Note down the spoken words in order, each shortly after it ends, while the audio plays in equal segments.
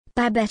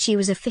Babette she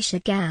was a fisher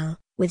gal,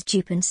 with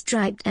jupon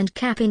striped and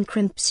cap in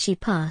crimps. She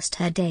passed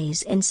her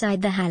days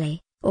inside the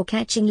alley, or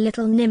catching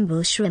little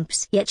nimble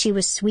shrimps. Yet she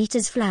was sweet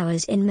as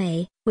flowers in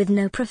May, with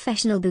no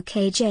professional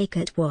bouquet.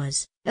 Jacob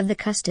was, of the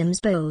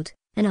customs bold,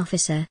 an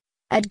officer,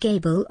 at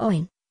Gable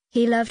Oin.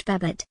 He loved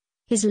Babette,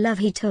 his love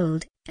he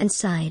told, and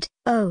sighed,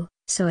 "Oh,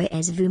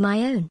 soyez-vous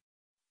my own?"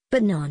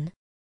 "But non,"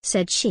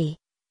 said she.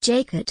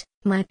 "Jacob,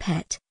 my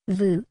pet,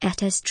 vous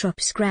êtes trop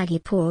scraggy."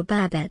 Poor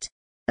Babette.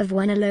 Of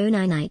one alone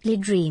I nightly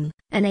dream,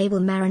 an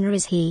able mariner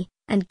is he,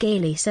 and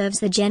gaily serves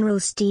the General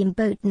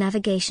Steamboat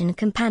Navigation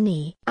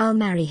Company. I'll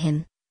marry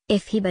him,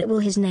 if he but will.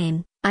 His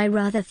name, I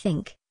rather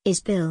think,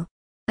 is Bill.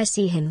 I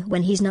see him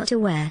when he's not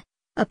aware,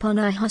 upon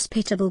our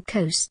hospitable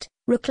coast,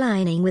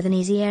 reclining with an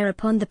easy air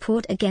upon the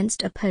port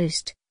against a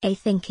post,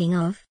 thinking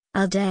of,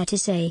 I'll dare to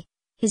say,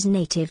 his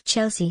native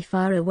Chelsea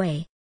far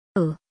away.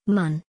 "Oh,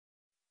 mon!"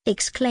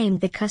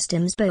 exclaimed the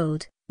customs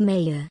bold,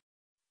 "Meilleur,"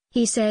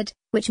 he said,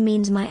 which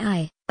means my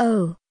eye.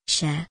 "Oh,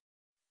 cher."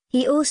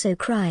 He also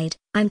cried,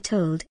 "I'm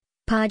told,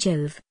 par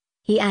Jove,"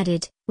 he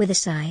added, with a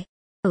sigh.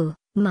 "Oh,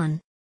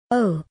 mon!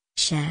 Oh,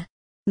 cher!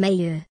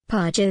 Meilleur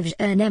par Jove,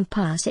 n'aime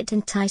pas cet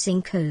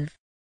enticing cove."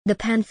 The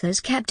Panther's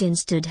captain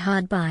stood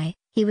hard by.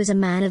 He was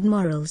a man of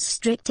morals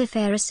strict. If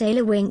e'er a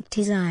sailor winked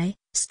his eye,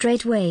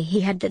 straightway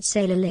he had that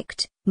sailor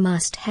licked,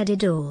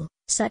 mast-headed all.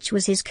 Such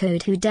was his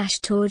code. Who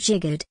dashed or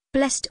jiggered,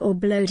 blessed or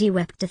blowed, he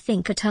wept to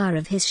think a tar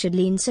of his should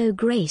lean so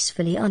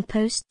gracefully on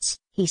posts.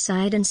 He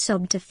sighed and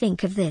sobbed to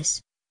think of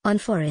this, on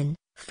foreign,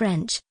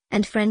 French,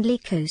 and friendly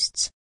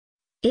coasts.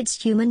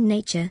 It's human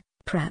nature,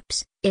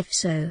 p'raps. If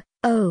so,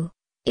 oh,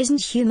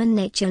 isn't human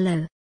nature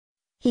low?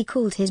 He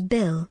called his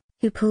Bill,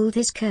 who pulled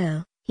his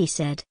curl. He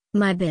said,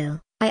 "My Bill,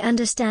 I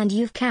understand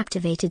you've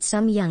captivated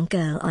some young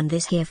girl on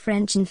this here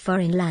French and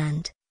foreign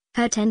land.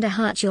 Her tender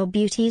heart your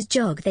beauties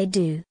jog, they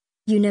do.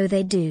 You know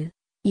they do,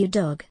 you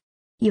dog.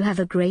 You have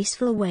a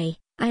graceful way,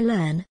 I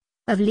learn,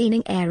 of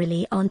leaning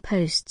airily on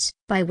posts,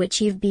 by which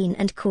you've been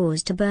and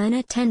caused to burn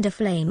a tender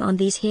flame on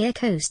these here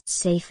coasts.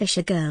 Say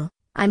fisher girl,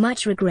 I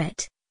much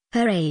regret,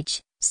 her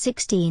age,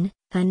 16,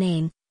 her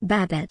name,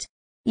 Babette.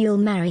 You'll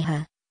marry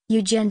her,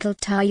 you gentle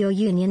tar, your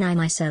union I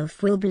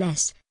myself will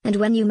bless, and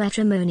when you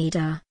matrimonied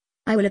are,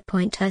 I will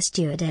appoint her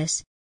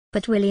stewardess."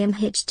 But William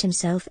hitched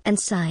himself and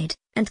sighed,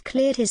 and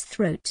cleared his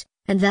throat,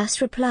 and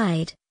thus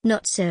replied,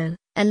 "Not so,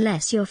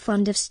 unless you're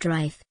fond of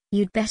strife,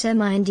 you'd better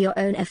mind your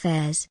own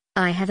affairs.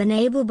 I have an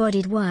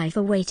able-bodied wife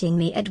awaiting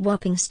me at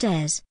Wapping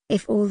Stairs.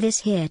 If all this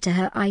here to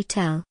her I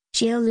tell,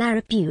 she'll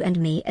larrup you and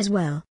me as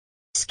well.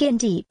 Skin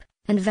deep,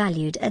 and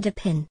valued at a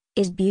pin,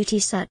 is beauty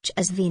such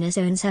as Venus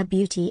owns. Her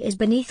beauty is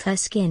beneath her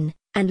skin,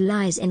 and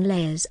lies in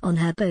layers on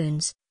her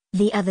bones.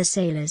 The other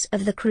sailors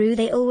of the crew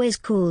they always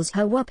calls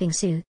her Wapping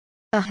Sue."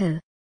 "Oh!"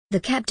 the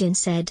captain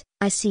said,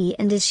 "I see.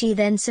 And is she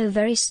then so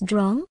very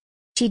strong?"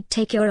 "She'd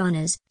take your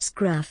honor's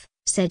scruff,"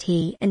 said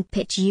he, "and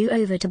pitch you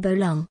over to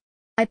Boulogne."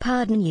 "I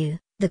pardon you,"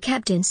 the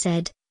captain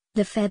said,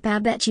 "the fair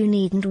Babette you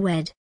needn't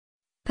wed."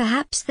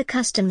 Perhaps the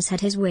customs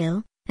had his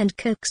will, and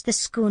coaxed the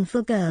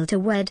scornful girl to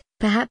wed.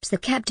 Perhaps the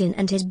captain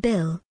and his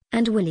Bill,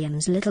 and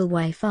William's little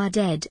wife are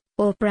dead,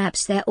 or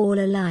perhaps they're all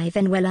alive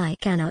and well. I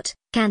cannot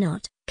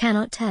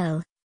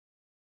tell.